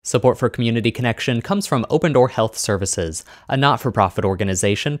Support for Community Connection comes from Open Door Health Services, a not-for-profit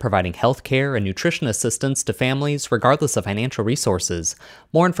organization providing health care and nutrition assistance to families regardless of financial resources.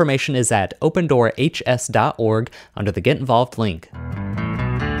 More information is at opendoorhs.org under the Get Involved link.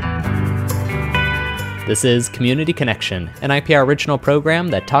 This is Community Connection, an IPR original program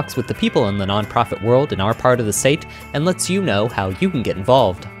that talks with the people in the nonprofit world in our part of the state and lets you know how you can get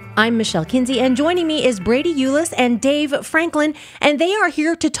involved. I'm Michelle Kinsey, and joining me is Brady Eulis and Dave Franklin, and they are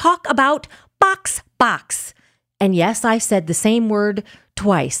here to talk about Box. And yes, I said the same word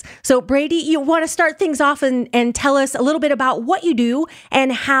twice. So Brady, you want to start things off and tell us a little bit about what you do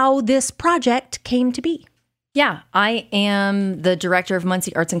and how this project came to be. Yeah, I am the director of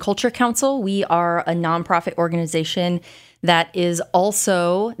Muncie Arts and Culture Council. We are a nonprofit organization that is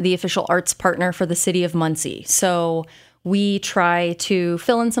also the official arts partner for the city of Muncie. So we try to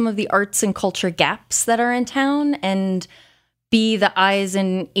fill in some of the arts and culture gaps that are in town and be the eyes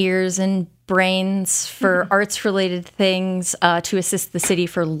and ears and brains for arts-related things to assist the city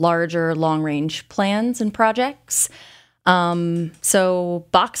for larger long-range plans and projects. So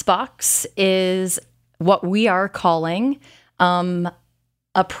Box is what we are calling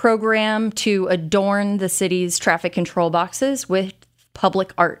a program to adorn the city's traffic control boxes with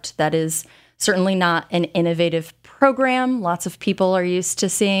public art. That is certainly not an innovative program. Lots of people are used to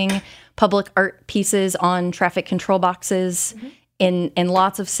seeing public art pieces on traffic control boxes in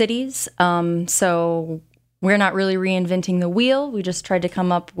lots of cities. So we're not really reinventing the wheel. We just tried to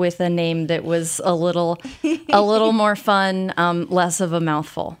come up with a name that was a little more fun, less of a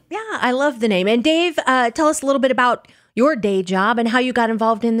mouthful. Yeah, I love the name. And Dave, tell us a little bit about your day job and how you got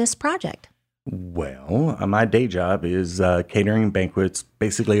involved in this project. Well, my day job is catering banquets,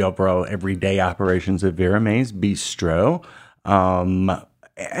 basically overall everyday operations at Vera Mae's Bistro.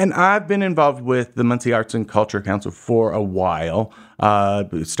 And I've been involved with the Muncie Arts and Culture Council for a while.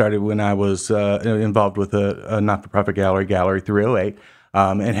 It started when I was involved with a not-for-profit gallery, Gallery 308,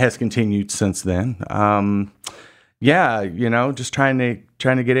 and has continued since then. Just trying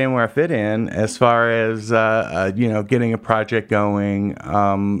to get in where I fit in as far as, getting a project going,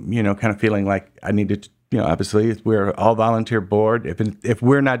 kind of feeling like I needed to, obviously we're all volunteer board. If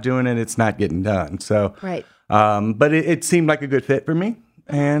we're not doing it, it's not getting done. So, right. But it seemed like a good fit for me.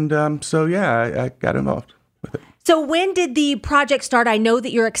 And I got involved with it. So when did the project start? I know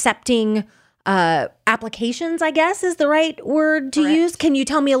that you're accepting applications, I guess is the right word to use. Can you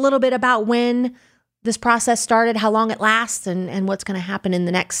tell me a little bit about when this process started, how long it lasts, and what's going to happen in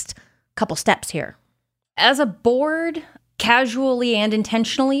the next couple steps here? As a board, casually and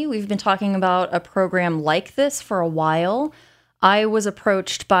intentionally, we've been talking about a program like this for a while. I was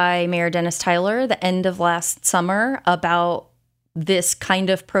approached by Mayor Dennis Tyler the end of last summer about this kind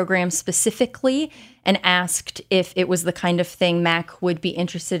of program specifically and asked if it was the kind of thing MAC would be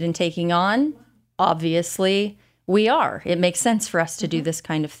interested in taking on. Obviously, we are. It makes sense for us to do this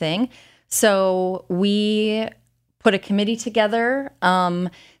kind of thing. So we put a committee together.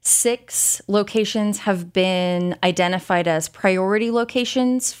 6 locations have been identified as priority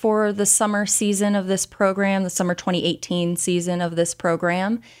locations for the summer season of this program, the summer 2018 season of this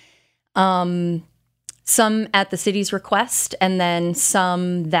program. Some at the city's request, and then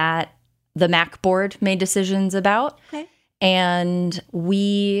some that the MAC board made decisions about. Okay. And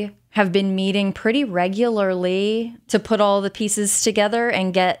we have been meeting pretty regularly to put all the pieces together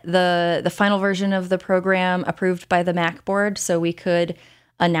and get the final version of the program approved by the MAC board so we could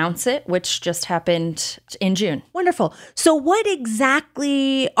announce it, which just happened in June. Wonderful. So what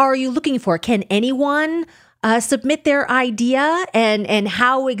exactly are you looking for? Can anyone submit their idea, and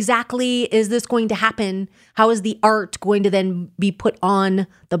how exactly is this going to happen? How is the art going to then be put on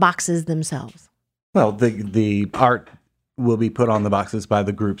the boxes themselves? Well, the art will be put on the boxes by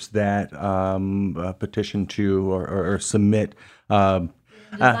the groups that petition to or submit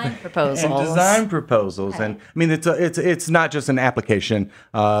Design proposals. And design proposals. Okay. And I mean, it's not just an application.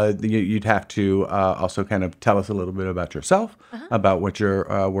 You'd have to also kind of tell us a little bit about yourself, about what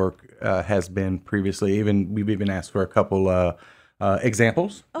your work has been previously. We've even asked for a couple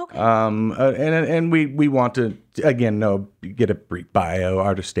examples. Okay. And we want to again get a brief bio,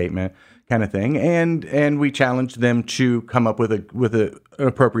 artist statement, kind of thing. And we challenge them to come up with an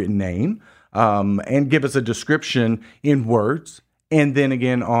appropriate name, and give us a description in words. And then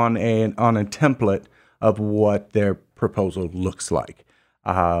again on a template of what their proposal looks like.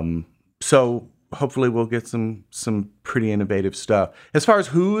 So hopefully we'll get some pretty innovative stuff. As far as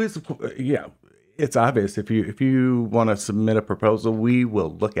who is, it's obvious. If you want to submit a proposal, we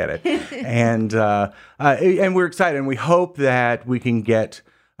will look at it, and we're excited, and we hope that we can get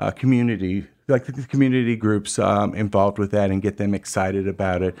community like the community groups involved with that and get them excited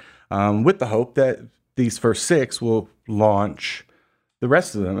about it, with the hope that these first 6 will launch the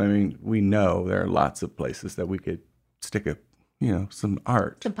rest of them. I mean, we know there are lots of places that we could stick some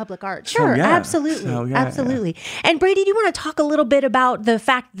art. Some public art. Sure, yeah. absolutely. So, absolutely. And Brady, do you want to talk a little bit about the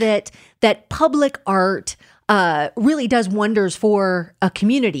fact that public art really does wonders for a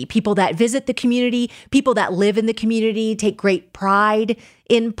community? People that visit the community, people that live in the community take great pride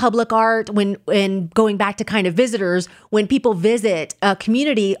in public art. When going back to kind of visitors, when people visit a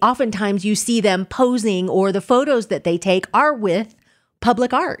community, oftentimes you see them posing, or the photos that they take are with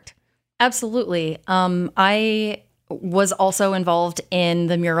public art. Absolutely. I was also involved in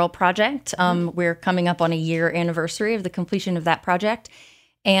the mural project. We're coming up on a year anniversary of the completion of that project.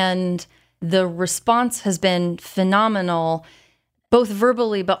 And the response has been phenomenal, both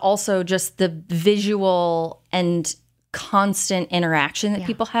verbally, but also just the visual and constant interaction that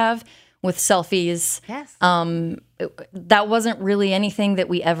people have with selfies. Yes. That wasn't really anything that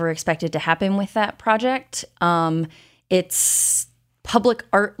we ever expected to happen with that project. It's public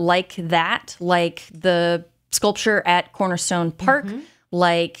art like that, like the sculpture at Cornerstone Park,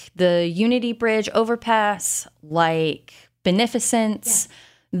 like the Unity Bridge overpass, like Beneficence.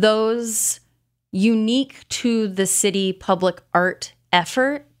 Those unique to the city public art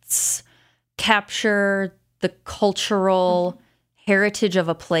efforts capture the cultural heritage of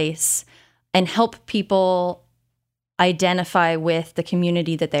a place and help people identify with the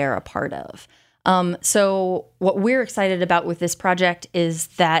community that they are a part of. So what we're excited about with this project is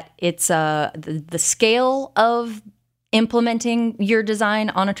that it's the scale of implementing your design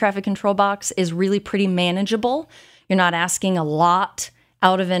on a traffic control box is really pretty manageable. You're not asking a lot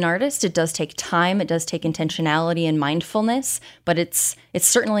out of an artist. It does take time. It does take intentionality and mindfulness, but it's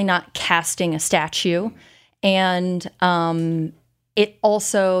certainly not casting a statue. And it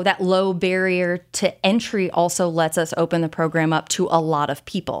also, that low barrier to entry also lets us open the program up to a lot of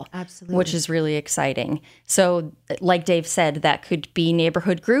people. Absolutely. Which is really exciting. So like Dave said, that could be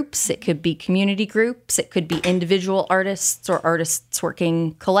neighborhood groups. It could be community groups. It could be individual artists or artists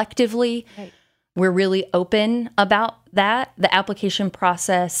working collectively. Right. We're really open about that. The application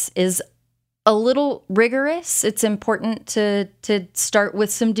process is a little rigorous. It's important to start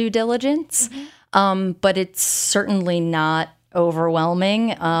with some due diligence, but it's certainly not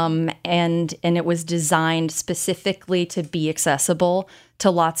overwhelming. And it was designed specifically to be accessible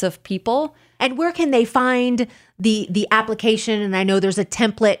to lots of people. And where can they find the application? And I know there's a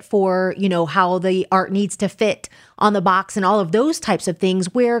template for, how the art needs to fit on the box and all of those types of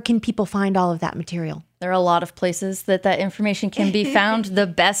things. Where can people find all of that material? There are a lot of places that information can be found. The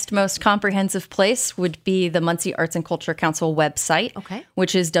best, most comprehensive place would be the Muncie Arts and Culture Council website,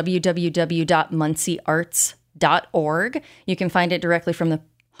 which is www.munciearts.org. You can find it directly from the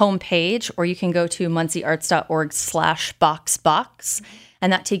homepage, or you can go to munciearts.org/boxbox.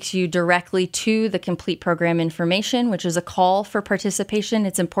 And that takes you directly to the complete program information, which is a call for participation.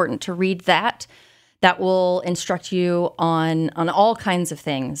 It's important to read that. That will instruct you on all kinds of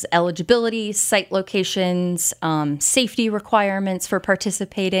things: eligibility, site locations, safety requirements for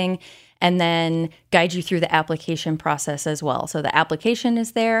participating, and then guide you through the application process as well. So the application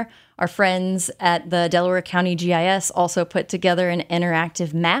is there. Our friends at the Delaware County GIS also put together an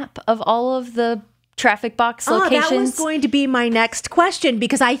interactive map of all of the traffic box locations. That was going to be my next question,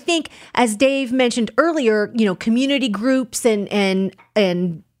 because I think, as Dave mentioned earlier, community groups and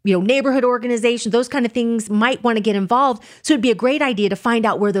neighborhood organizations, those kind of things might want to get involved. So it'd be a great idea to find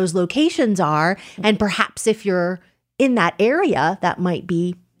out where those locations are, and perhaps if you're in that area, that might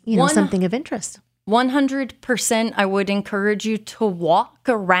be something of interest. 100%. I would encourage you to walk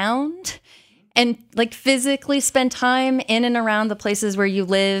around and physically spend time in and around the places where you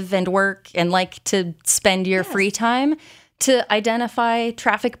live and work and like to spend your free time, to identify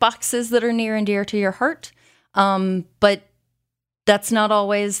traffic boxes that are near and dear to your heart. But that's not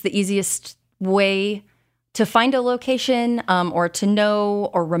always the easiest way to find a location, or to know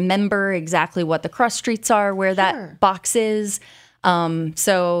or remember exactly what the cross streets are, where that box is.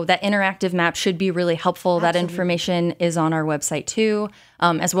 So that interactive map should be really helpful. Absolutely. That information is on our website too,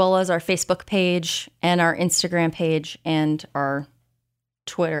 as well as our Facebook page and our Instagram page and our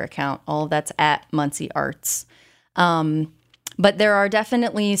Twitter account. All of that's at Muncie Arts. But there are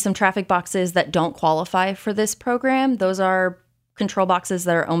definitely some traffic boxes that don't qualify for this program. Those are control boxes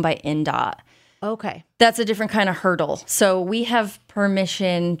that are owned by NDOT. Okay. That's a different kind of hurdle. So we have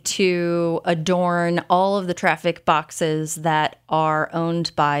permission to adorn all of the traffic boxes that are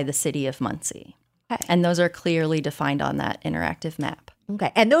owned by the city of Muncie. Okay. And those are clearly defined on that interactive map.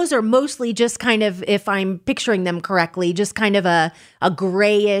 Okay. And those are mostly just kind of, if I'm picturing them correctly, just kind of a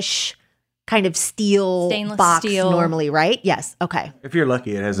grayish kind of steel Stainless box steel. normally, right? Yes. Okay. If you're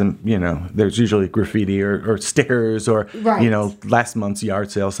lucky, it hasn't, there's usually graffiti or stickers or, Right. last month's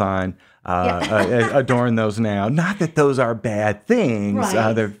yard sale sign. Adorn those now. Not that those are bad things.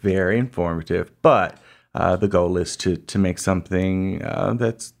 Right. They're very informative. But the goal is to make something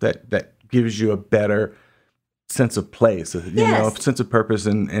that gives you a better sense of place, Yes. a sense of purpose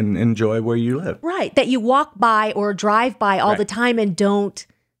and enjoy where you live. Right. That you walk by or drive by all Right. the time and don't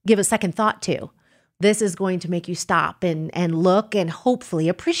give a second thought to. This is going to make you stop and look and hopefully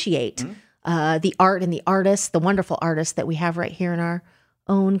appreciate the art and the artists, the wonderful artists that we have right here in our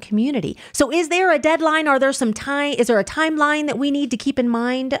own community. So is there a deadline? Are there some time? Is there a timeline that we need to keep in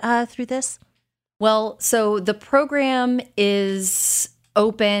mind through this? Well, so the program is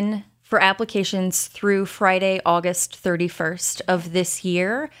open for applications through Friday, August 31st of this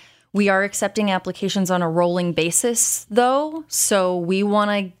year. We are accepting applications on a rolling basis, though. So we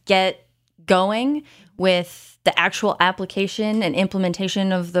want to get going with the actual application and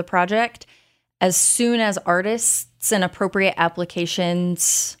implementation of the project as soon as artists and appropriate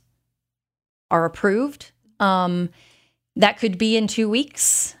applications are approved. That could be in 2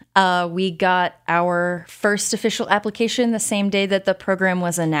 weeks. We got our first official application the same day that the program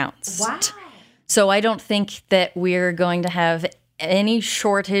was announced. Wow. So I don't think that we're going to have any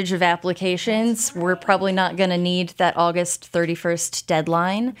shortage of applications. We're probably not going to need that August 31st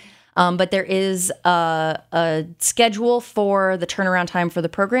deadline. But there is a schedule for the turnaround time for the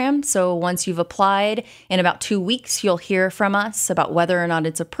program. So once you've applied, in about 2 weeks, you'll hear from us about whether or not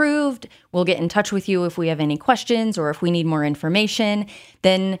it's approved. We'll get in touch with you if we have any questions or if we need more information.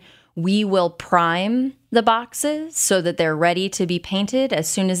 Then we will prime the boxes so that they're ready to be painted as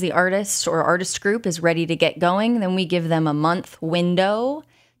soon as the artist or artist group is ready to get going. Then we give them a month window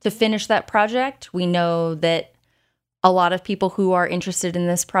to finish that project. We know that a lot of people who are interested in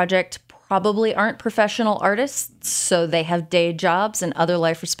this project probably aren't professional artists, so they have day jobs and other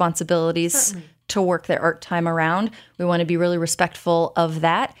life responsibilities to work their art time around. We want to be really respectful of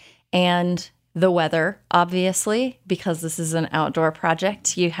that. And the weather, obviously, because this is an outdoor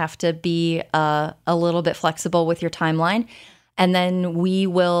project, you have to be a little bit flexible with your timeline. And then we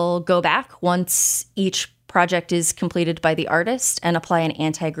will go back once each project is completed by the artist and apply an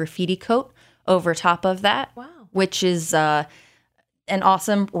anti-graffiti coat over top of that. Wow. Which is an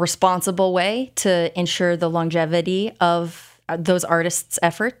awesome, responsible way to ensure the longevity of those artists'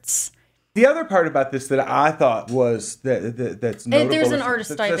 efforts. The other part about this that I thought was that's notable. There's an is artist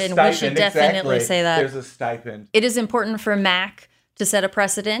the stipend. We should definitely say that. There's a stipend. It is important for MAC to set a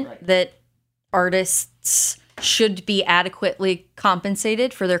precedent that artists should be adequately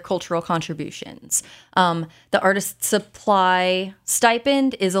compensated for their cultural contributions. The artist supply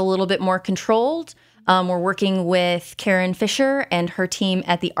stipend is a little bit more controlled. We're working with Karen Fisher and her team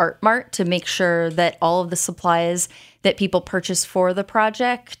at the Art Mart to make sure that all of the supplies that people purchase for the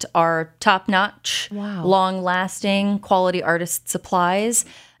project are top-notch, long-lasting, quality artist supplies.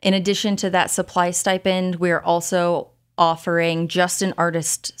 In addition to that supply stipend, we're also offering just an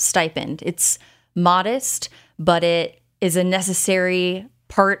artist stipend. It's modest, but it is a necessary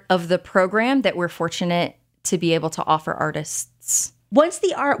part of the program that we're fortunate to be able to offer artists. Once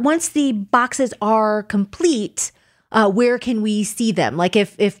the boxes are complete, where can we see them? Like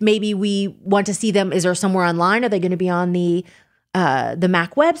if maybe we want to see them, is there somewhere online? Are they going to be on the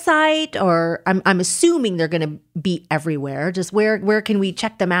MAC website? Or I'm assuming they're going to be everywhere. Just where can we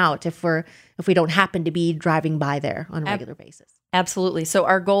check them out if we don't happen to be driving by there on a regular basis? Absolutely. So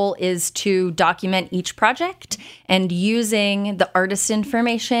our goal is to document each project, and using the artist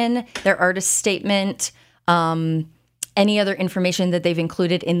information, their artist statement, any other information that they've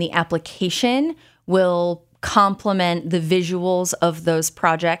included in the application will complement the visuals of those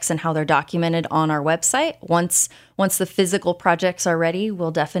projects and how they're documented on our website. Once the physical projects are ready,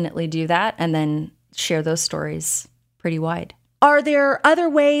 we'll definitely do that and then share those stories pretty wide. Are there other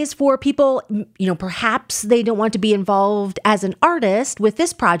ways for people, perhaps they don't want to be involved as an artist with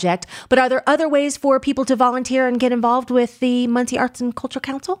this project, but are there other ways for people to volunteer and get involved with the Muncie Arts and Culture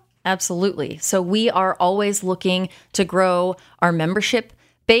Council? Absolutely. So we are always looking to grow our membership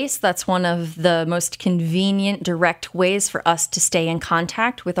base. That's one of the most convenient, direct ways for us to stay in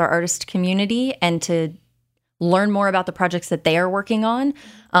contact with our artist community and to learn more about the projects that they are working on.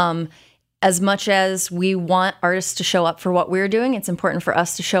 As much as we want artists to show up for what we're doing, it's important for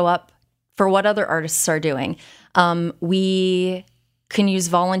us to show up for what other artists are doing. We can use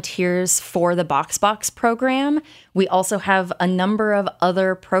volunteers for the BoxBox program. We also have a number of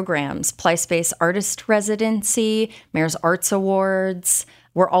other programs, PlySpace Artist Residency, Mayor's Arts Awards.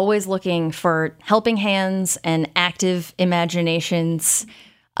 We're always looking for helping hands and active imaginations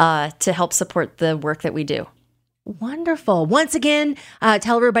to help support the work that we do. Wonderful. Once again,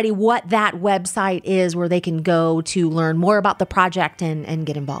 tell everybody what that website is where they can go to learn more about the project and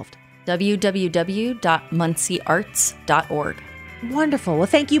get involved. www.munciearts.org. Wonderful. Well,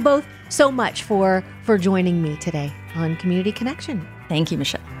 thank you both so much for joining me today on Community Connection. Thank you,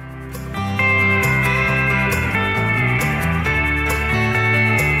 Michelle.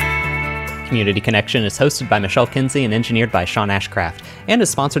 Community Connection is hosted by Michelle Kinsey and engineered by Sean Ashcraft, and is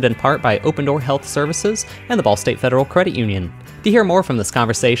sponsored in part by Open Door Health Services and the Ball State Federal Credit Union. To hear more from this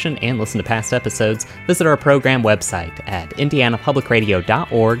conversation and listen to past episodes, visit our program website at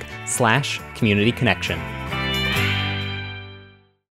indianapublicradio.org/communityconnection.